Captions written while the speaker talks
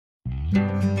Hi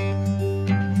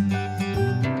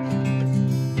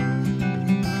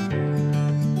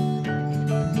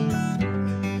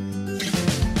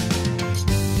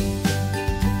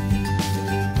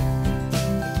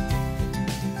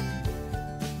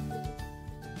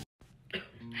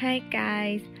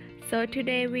guys, so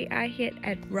today we are here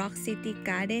at Rock City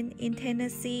Garden in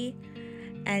Tennessee,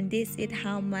 and this is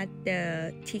how much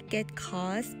the ticket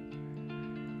costs.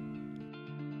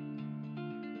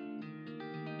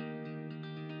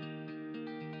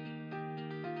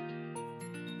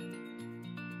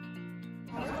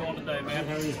 How's it going today, man?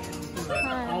 How are you?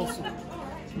 Hi. Awesome.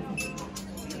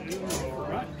 All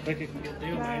right. Thank you. Good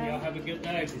deal, man. Y'all have a good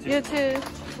day. You too.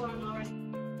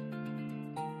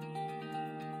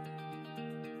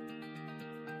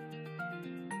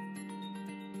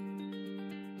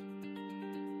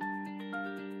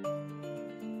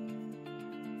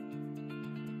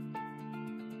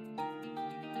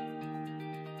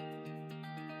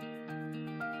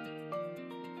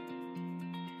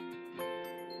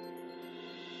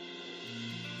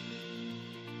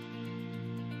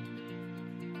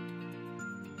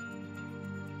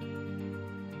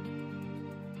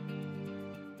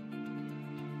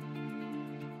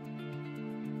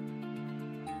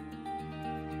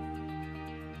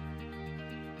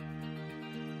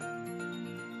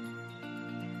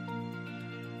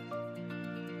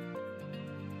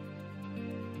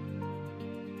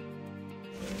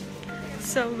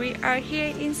 So we are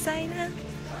here inside now,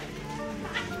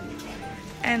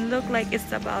 and look like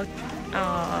it's about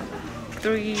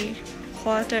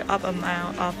 3/4 of a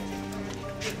mile of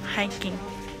hiking.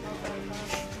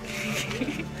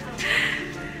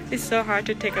 It's so hard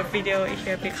to take a video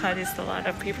here because there's a lot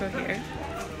of people here.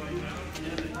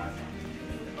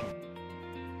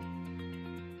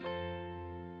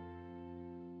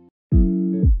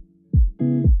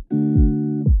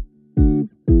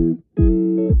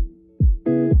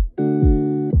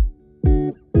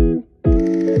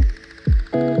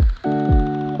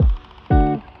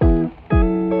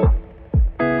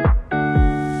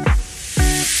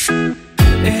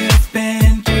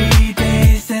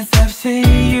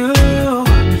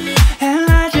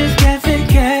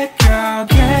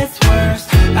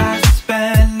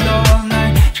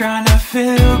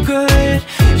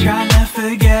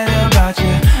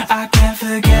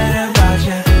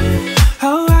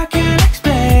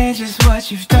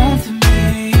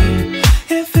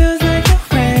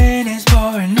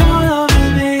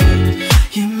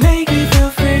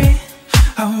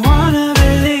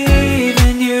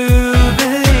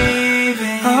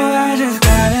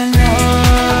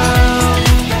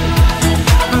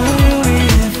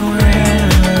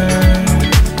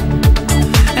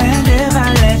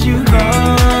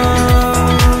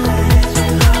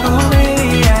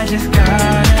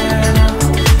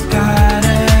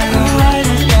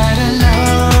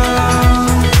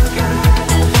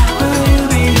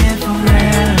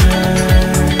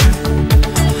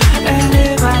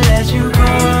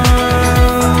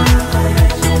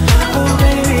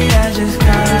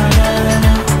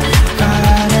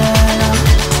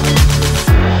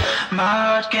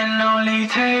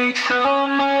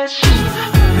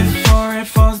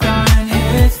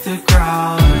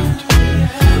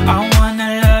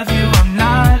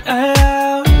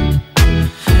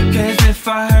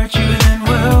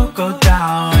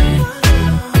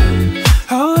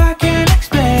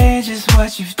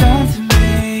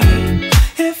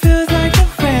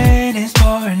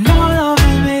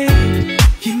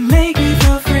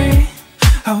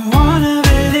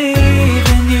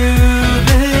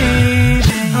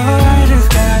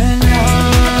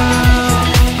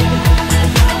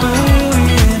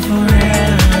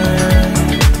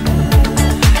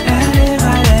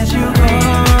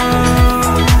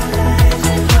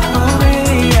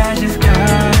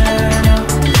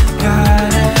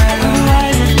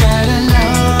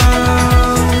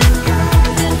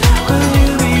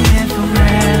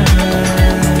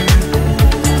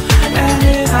 And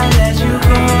if I let you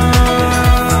go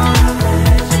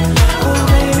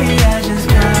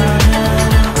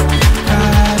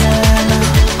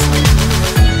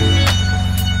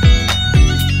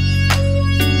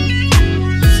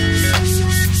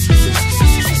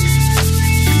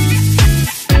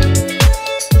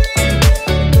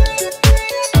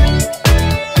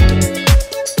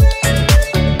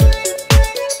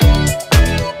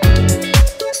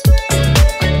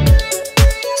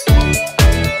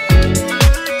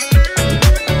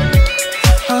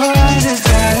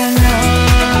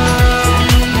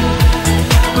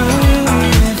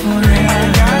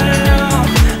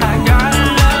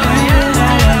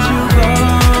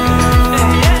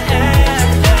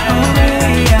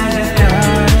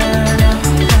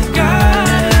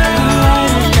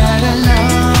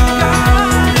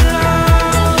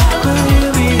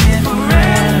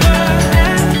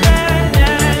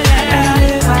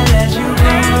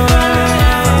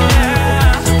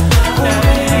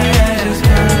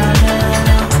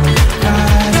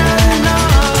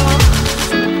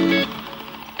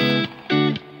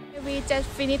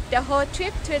just finished the whole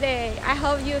trip today. I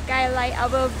hope you guys like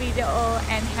our video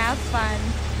and have fun.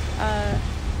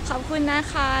 ขอบคุณนะ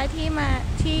คะ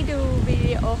ที่ดูวิ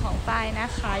ดีโอของปายนะ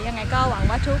คะยังไงก็หวัง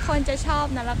ว่าทุกคนจะชอบ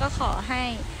นะแล้วก็ขอให้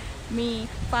มี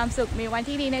ความสุขมีวัน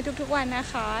ที่ดีในทุกๆวันนะ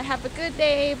คะ Have a good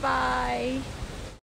day. Bye.